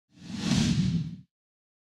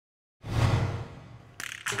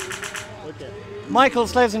Okay. Michal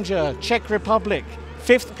Slesingr, Czech Republic,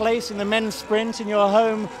 5th place in the men's sprint in your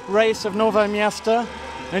home race of Nove Mesto,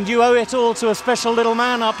 and you owe it all to a special little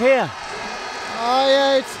man up here.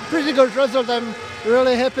 Yeah, it's pretty good result. I'm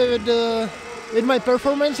really happy with my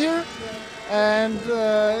performance here, and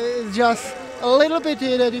it's just a little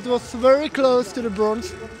pity that it was very close to the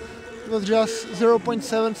bronze. It was just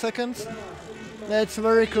 0.7 seconds. That's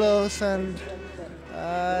very close, and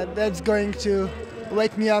that's going to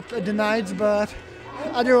wake me up at the night, but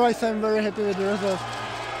otherwise I'm very happy with the result.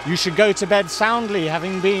 You should go to bed soundly,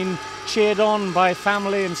 having been cheered on by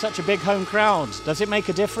family and such a big home crowd. Does it make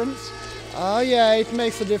a difference? Yeah, it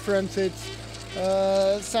makes a difference. It's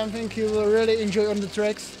something you will really enjoy on the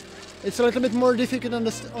tracks. It's a little bit more difficult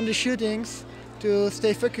on the shootings to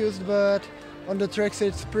stay focused, but on the tracks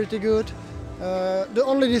it's pretty good. The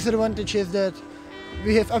only disadvantage is that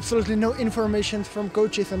we have absolutely no information from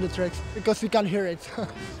coaches on the tracks because we can't hear it.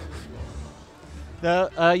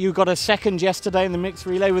 You got a second yesterday in the mixed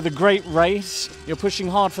relay with a great race. You're pushing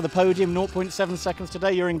hard for the podium, 0.7 seconds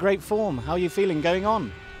today. You're in great form. How are you feeling going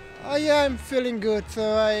on? Yeah, I'm feeling good.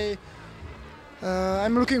 So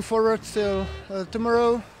I'm looking forward till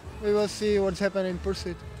tomorrow. We will see what's happening in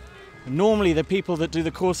pursuit. Normally the people that do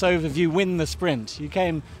the course overview win the sprint. You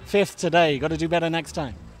came 5th today. You got to do better next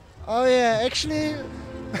time. Oh yeah, actually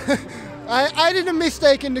I did a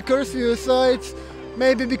mistake in the course view, so it's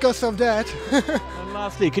maybe because of that. And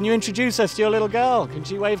lastly, can you introduce us to your little girl? Can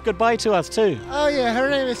she wave goodbye to us too? Oh yeah, her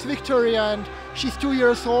name is Victoria and she's 2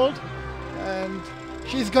 years old and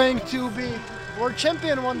she's going to be world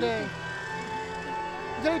champion one day.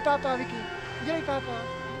 Dělej papa, Vicky. Dělej papa.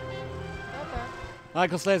 Papa.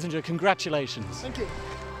 Michal Slesingr, congratulations. Thank you.